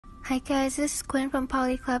Hi guys, this is Quinn from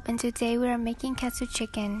Poly Club and today we are making Katsu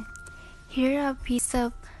chicken. Here are a piece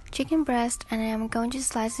of chicken breast and I am going to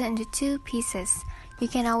slice it into 2 pieces. You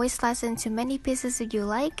can always slice it into many pieces if you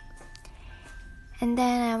like. And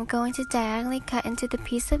then I'm going to diagonally cut into the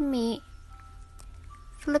piece of meat,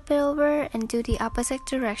 flip it over and do the opposite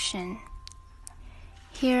direction.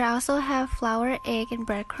 Here I also have flour, egg and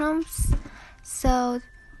breadcrumbs. So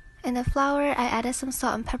in the flour I added some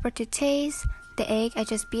salt and pepper to taste. The egg, I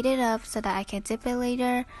just beat it up so that I can dip it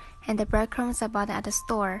later, and the breadcrumbs I bought at the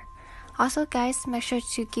store. Also guys, make sure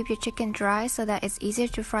to keep your chicken dry so that it's easier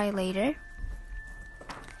to fry later.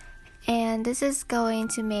 And this is going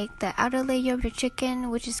to make the outer layer of your chicken,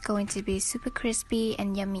 which is going to be super crispy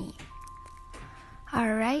and yummy.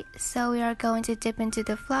 Alright, so we are going to dip into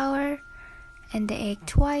the flour and the egg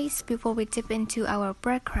twice before we dip into our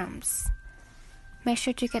breadcrumbs. Make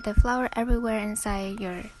sure to get the flour everywhere inside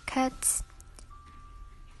your cuts.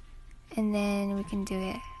 And then we can do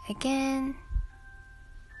it again.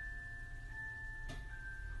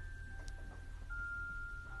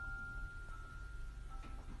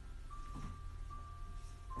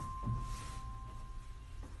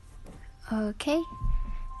 Okay,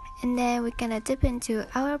 and then we're gonna dip into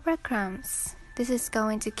our breadcrumbs. This is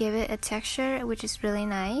going to give it a texture which is really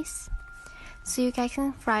nice. So you guys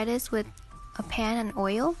can fry this with a pan and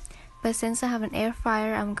oil, but since I have an air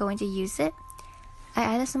fryer, I'm going to use it. I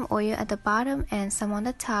added some oil at the bottom and some on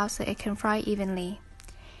the top so it can fry evenly.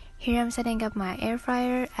 Here I'm setting up my air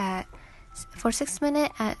fryer for 6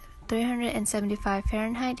 minutes at 375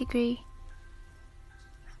 Fahrenheit degree.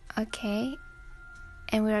 Okay,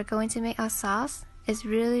 and we are going to make our sauce. It's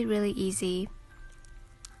really easy.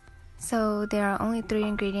 So there are only 3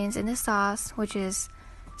 ingredients in the sauce, which is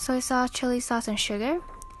soy sauce, chili sauce, and sugar.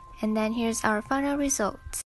 And then here's our final results.